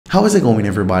How is it going,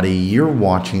 everybody? You're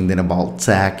watching Then About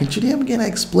Tech, and today I'm gonna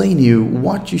explain you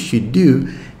what you should do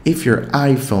if your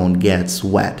iPhone gets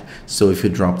wet. So if you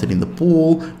dropped it in the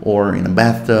pool or in a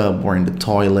bathtub or in the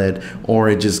toilet, or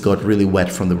it just got really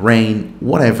wet from the rain,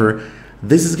 whatever,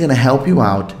 this is gonna help you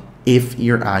out if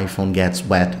your iPhone gets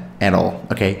wet at all.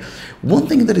 Okay, one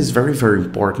thing that is very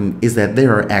important is that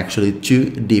there are actually two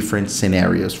different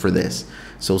scenarios for this.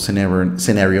 So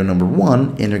scenario number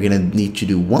one, and you're gonna need to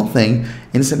do one thing,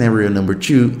 and scenario number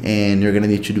two, and you're gonna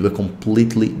need to do a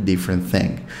completely different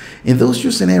thing. And those two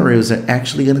scenarios are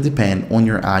actually gonna depend on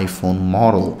your iPhone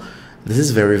model. This is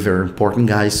very important,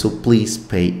 guys, so please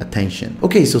pay attention.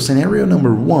 Okay, so scenario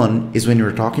number one is when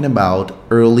you're talking about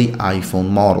early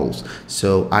iPhone models.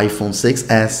 So iPhone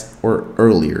 6s or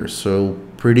earlier, so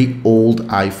pretty old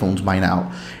iPhones by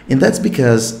now. And that's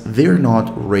because they're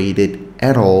not rated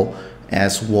at all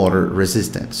as water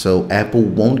resistant. So Apple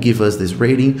won't give us this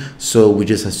rating, so we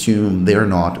just assume they're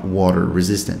not water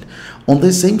resistant. On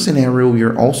this same scenario, we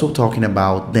are also talking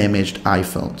about damaged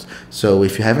iPhones. So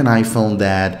if you have an iPhone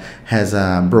that has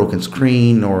a broken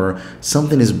screen, or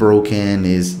something is broken,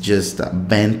 is just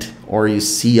bent, or you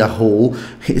see a hole,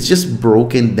 it's just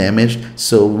broken, damaged,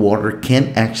 so water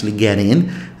can't actually get in.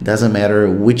 It doesn't matter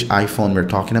which iPhone we're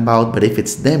talking about, but if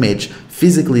it's damaged,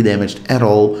 physically damaged at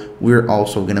all, we're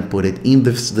also gonna put it in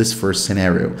this first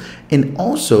scenario. And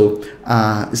also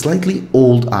slightly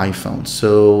old iPhone.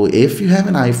 So if you have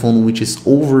an iPhone which is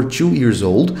over 2 years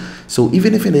old, so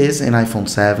even if it is an iPhone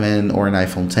 7 or an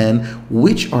iPhone 10,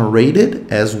 which are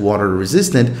rated as water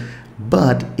resistant,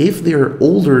 but if they're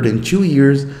older than 2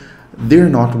 years, they're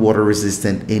not water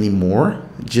resistant anymore,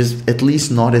 just at least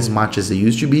not as much as they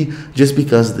used to be, just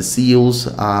because the seals,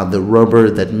 the rubber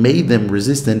that made them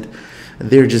resistant,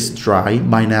 they're just dry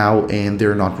by now and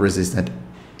they're not resistant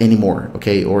anymore,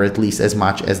 okay, or at least as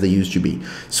much as they used to be.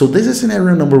 So this is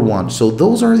scenario number one. So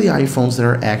those are the iPhones that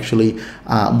are actually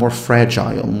more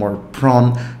fragile, more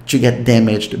prone to get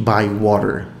damaged by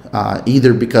water.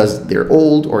 Either because they're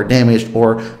old or damaged,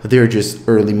 or they're just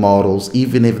early models,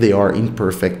 even if they are in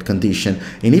perfect condition,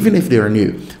 and even if they are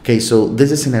new. Okay, so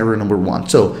this is scenario number one.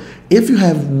 So if you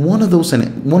have one of those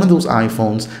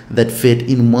iPhones that fit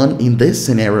in this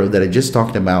scenario that I just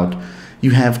talked about,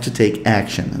 you have to take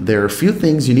action. There are a few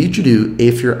things you need to do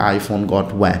if your iPhone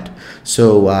got wet.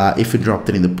 So if you dropped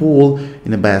it in the pool,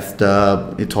 in a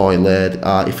bathtub, in a toilet,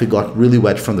 if it got really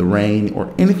wet from the rain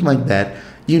or anything like that,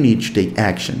 you need to take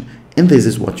action, and this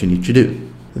is what you need to do.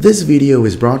 This video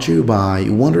is brought to you by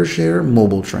Wondershare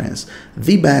Mobile Trans,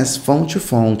 the best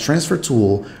phone-to-phone transfer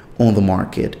tool on the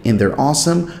market, and they're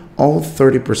awesome, all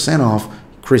 30% off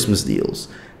Christmas deals.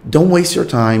 Don't waste your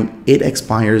time, it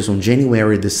expires on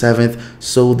January the 7th,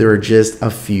 so there are just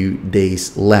a few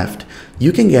days left.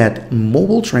 You can get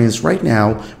Mobile Trans right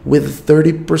now with a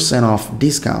 30% off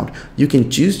discount. You can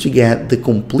choose to get the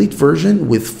complete version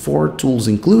with 4 tools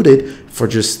included for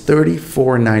just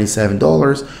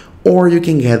 $34.97, or you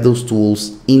can get those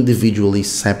tools individually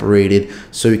separated,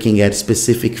 so you can get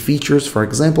specific features, for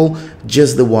example,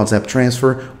 just the WhatsApp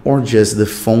transfer or just the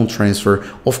phone transfer.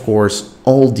 Of course,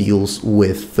 all deals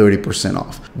with 30%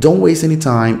 off. Don't waste any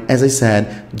time. As I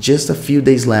said, just a few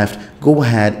days left. Go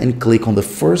ahead and click on the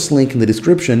first link in the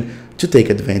description to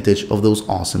take advantage of those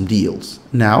awesome deals.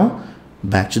 Now,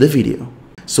 back to the video.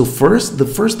 So the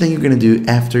first thing you're gonna do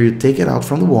after you take it out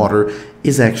from the water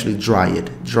is actually dry it.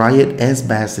 Dry it as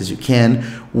best as you can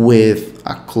with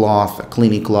a cloth, a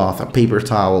cleaning cloth, a paper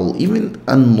towel, even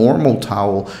a normal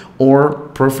towel, or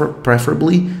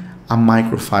preferably a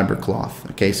microfiber cloth.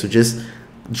 Okay, so just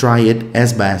dry it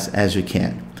as best as you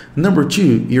can. Number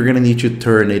two, you're gonna need to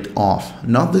turn it off,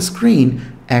 not the screen,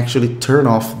 actually turn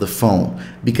off the phone,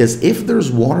 because if there's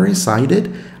water inside it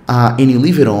and you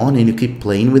leave it on and you keep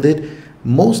playing with it,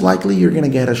 most likely you're gonna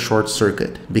get a short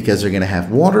circuit, because you're gonna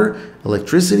have water,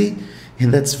 electricity,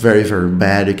 and that's very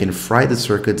bad. You can fry the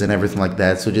circuits and everything like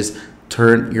that. So just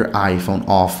turn your iPhone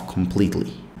off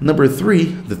completely. Number three,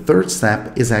 the third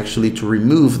step is actually to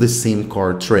remove the SIM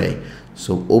card tray.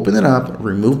 So open it up,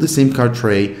 remove the SIM card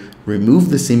tray,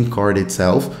 remove the SIM card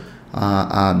itself,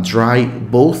 dry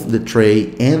both the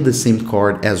tray and the SIM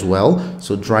card as well.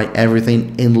 So dry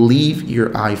everything and leave your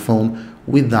iPhone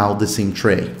without the SIM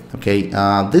tray. Okay,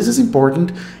 this is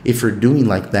important if you're doing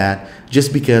like that,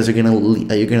 just because you're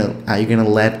gonna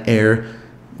let air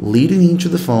leading into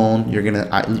the phone. You're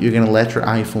gonna let your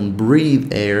iPhone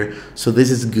breathe air. So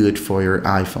this is good for your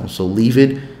iPhone. So leave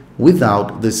it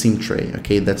without the SIM tray.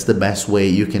 Okay, that's the best way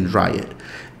you can dry it.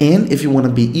 And if you want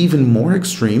to be even more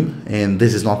extreme, and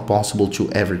this is not possible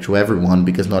to everyone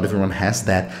because not everyone has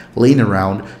that laying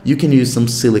around, you can use some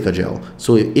silica gel.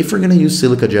 So if you're going to use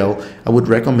silica gel, I would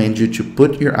recommend you to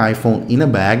put your iPhone in a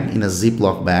bag, in a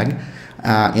Ziploc bag,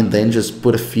 and then just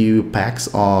put a few packs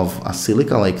of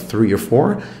silica, like 3 or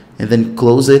 4, and then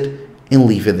close it and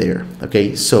leave it there.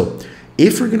 Okay, so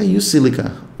if you're going to use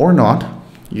silica or not,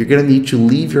 you're going to need to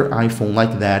leave your iPhone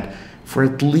like that for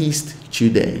at least 2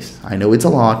 days. I know it's a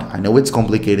lot, I know it's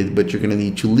complicated, but you're gonna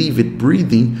need to leave it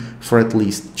breathing for at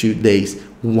least 2 days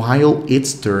while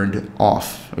it's turned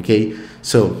off, okay?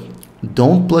 So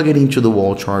don't plug it into the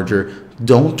wall charger,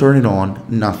 don't turn it on,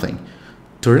 nothing.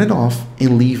 Turn it off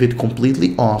and leave it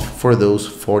completely off for those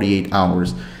 48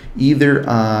 hours. Either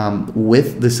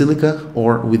with the silica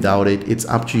or without it. It's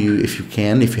up to you if you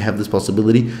can, if you have this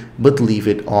possibility, but leave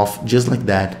it off just like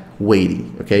that,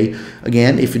 waiting. Okay,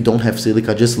 again, if you don't have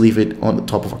silica, just leave it on the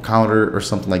top of a counter or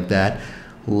something like that.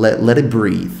 Let it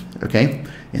breathe. Okay,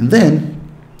 and then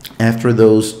after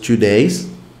those 2 days,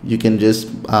 you can just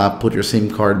put your SIM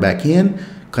card back in,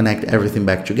 connect everything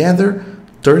back together,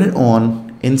 turn it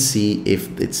on, and see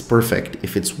if it's perfect,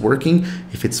 if it's working,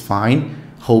 if it's fine.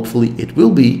 Hopefully it will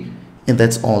be, and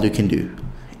that's all you can do.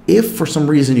 If for some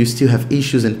reason you still have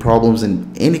issues and problems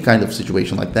in any kind of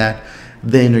situation like that,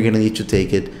 then you're gonna need to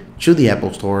take it to the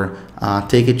Apple Store,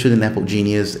 take it to the Apple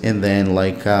Genius, and then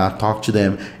talk to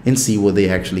them and see what they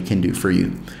actually can do for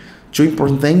you. 2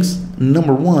 important things.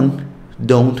 Number 1,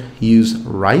 don't use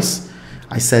rice.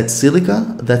 I said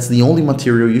silica, that's the only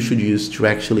material you should use to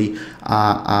actually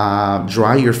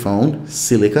dry your phone,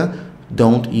 silica.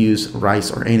 Don't use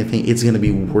rice or anything. It's going to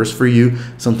be worse for you.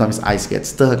 Sometimes ice gets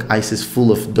stuck. Ice is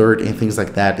full of dirt and things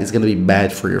like that. It's going to be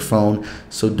bad for your phone.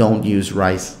 So don't use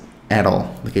rice at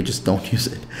all. Okay, just don't use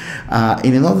it.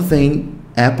 And another thing,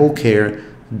 Apple Care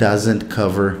doesn't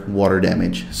cover water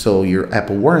damage. So your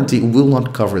Apple warranty will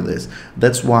not cover this.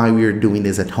 That's why we are doing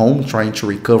this at home, trying to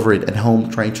recover it at home,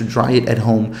 trying to dry it at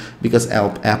home, because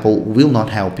Apple will not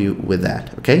help you with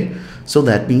that. Okay, so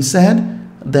that being said,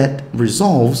 that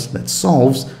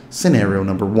solves scenario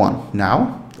number 1.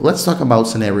 Now, let's talk about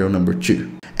scenario number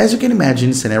 2. As you can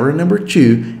imagine, scenario number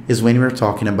 2 is when we're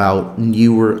talking about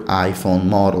newer iPhone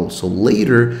models, so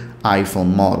later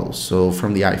iPhone models. So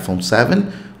from the iPhone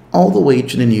 7 all the way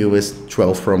to the newest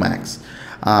 12 Pro Max.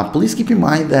 Please keep in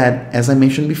mind that, as I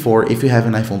mentioned before, if you have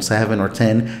an iPhone 7 or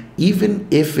 10, even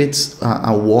if it's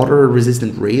a water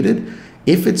resistant rated,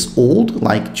 if it's old,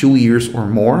 like 2 years or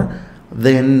more,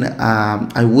 then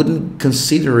I wouldn't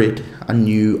consider it a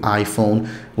new iPhone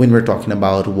when we're talking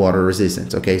about water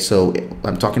resistance. Okay, so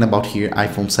I'm talking about here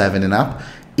iPhone 7 and up,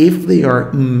 if they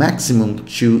are maximum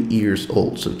 2 years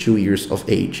old, so 2 years of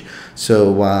age.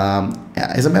 So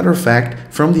as a matter of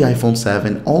fact, from the iPhone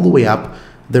 7 all the way up,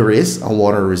 there is a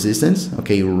water resistance,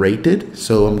 okay, rated.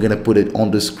 So I'm gonna put it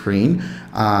on the screen,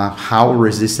 how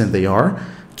resistant they are.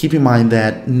 Keep in mind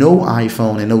that no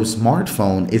iPhone and no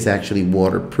smartphone is actually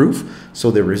waterproof,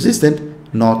 so they're resistant,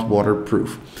 not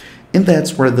waterproof. And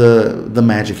that's where the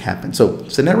magic happens. So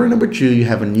scenario number 2, you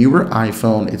have a newer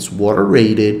iPhone, it's water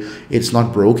rated, it's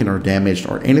not broken or damaged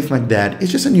or anything like that,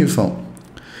 it's just a new phone.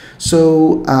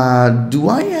 So do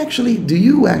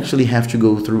you actually have to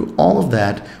go through all of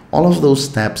that, all of those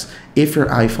steps if your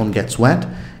iPhone gets wet?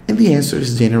 And the answer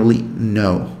is generally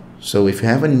no. So if you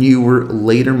have a newer,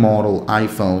 later model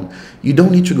iPhone, you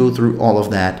don't need to go through all of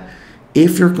that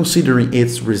if you're considering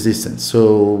its resistance.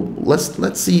 So let's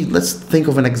think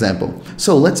of an example.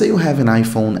 So let's say you have an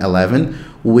iPhone 11,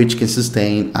 which can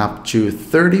sustain up to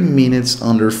 30 minutes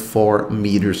under 4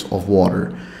 meters of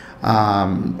water.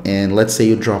 And let's say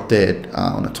you dropped it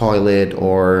on a toilet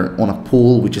or on a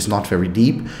pool, which is not very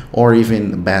deep, or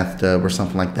even a bathtub or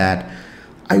something like that.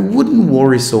 I wouldn't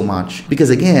worry so much because,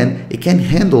 again, it can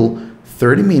handle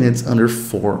 30 minutes under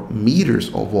 4 meters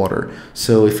of water.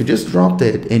 So if you just dropped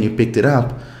it and you picked it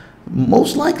up,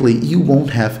 most likely you won't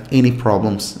have any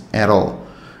problems at all.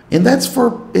 And that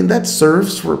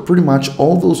serves for pretty much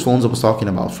all those phones I was talking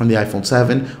about, from the iPhone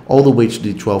 7 all the way to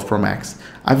the 12 Pro Max.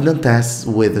 I've done tests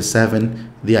with the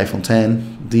 7, the iPhone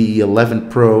 10, the 11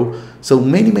 Pro, so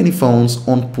many phones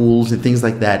on pools and things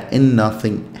like that, and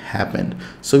nothing happened.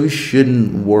 So you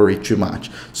shouldn't worry too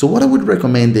much. So what I would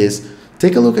recommend is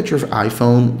take a look at your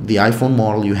iPhone, the iPhone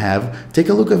model you have, take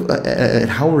a look at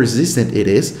how resistant it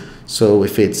is. So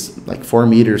if it's like 4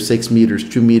 meters, 6 meters,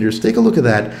 2 meters, take a look at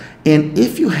that. And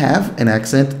if you have an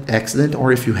accident,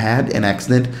 or if you had an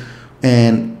accident,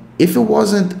 and if it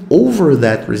wasn't over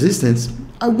that resistance,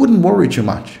 I wouldn't worry too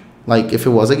much. like if it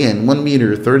was again 1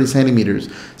 meter, 30 centimeters,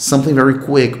 something very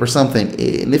quick or something,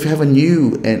 and if you have a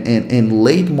new and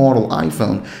late model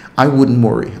iPhone, I wouldn't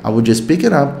worry. I would just pick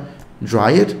it up,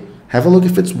 dry it, have a look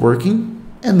if it's working,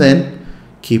 and then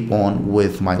keep on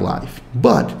with my life.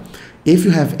 But if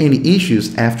you have any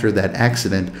issues after that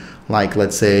accident, like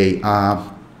let's say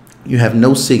you have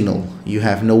no signal, you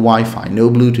have no Wi-Fi, no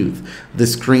Bluetooth, the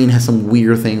screen has some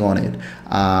weird thing on it,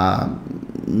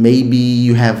 maybe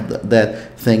you have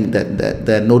that thing,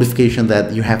 that notification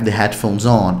that you have the headphones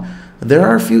on. There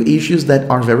are a few issues that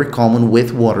are very common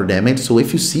with water damage. So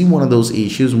if you see one of those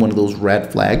issues, one of those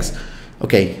red flags,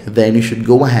 okay, then you should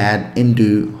go ahead and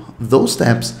do those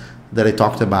steps that I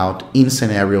talked about in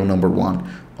scenario number 1.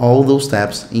 All those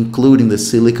steps, including the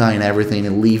silica and everything,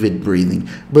 and leave it breathing.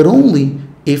 But only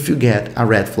if you get a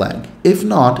red flag. If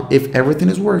not, if everything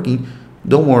is working,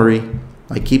 don't worry.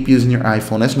 Like, keep using your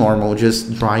iPhone as normal, just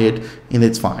dry it and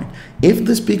it's fine. If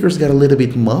the speakers get a little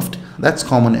bit muffed, that's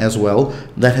common as well.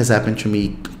 That has happened to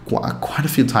me quite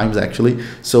a few times actually.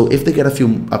 So if they get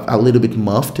a little bit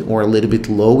muffed or a little bit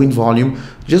low in volume,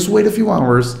 just wait a few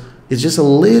hours. It's just a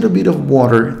little bit of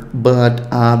water,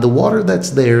 but the water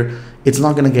that's there, it's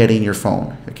not gonna get in your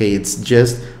phone, okay? It's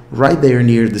just right there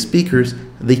near the speakers.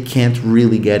 They can't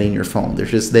really get in your phone. They're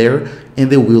just there and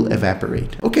they will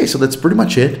evaporate. Okay, so that's pretty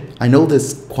much it. I know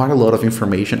there's quite a lot of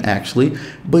information actually,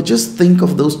 but just think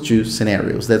of those 2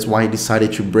 scenarios. That's why I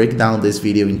decided to break down this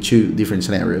video in 2 different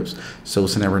scenarios. So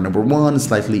scenario number 1,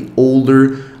 slightly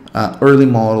older, early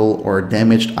model or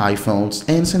damaged iPhones,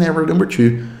 and scenario number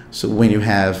 2, so when you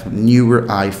have newer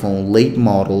iPhone, late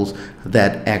models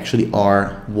that actually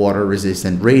are water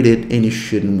resistant rated, and you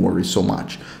shouldn't worry so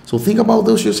much. So think about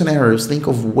those 2 scenarios, think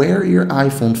of where your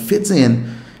iPhone fits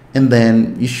in, and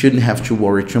then you shouldn't have to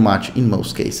worry too much in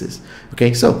most cases.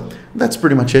 Okay, so that's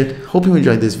pretty much it. Hope you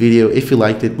enjoyed this video. If you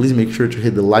liked it, please make sure to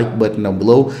hit the like button down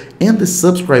below and the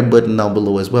subscribe button down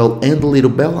below as well, and the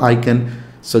little bell icon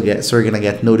so you're gonna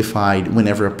get notified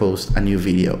whenever I post a new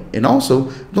video. And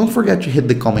also, don't forget to hit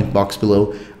the comment box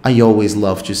below. I always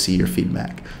love to see your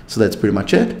feedback. So that's pretty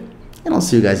much it, and I'll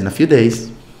see you guys in a few days.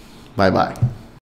 Bye bye.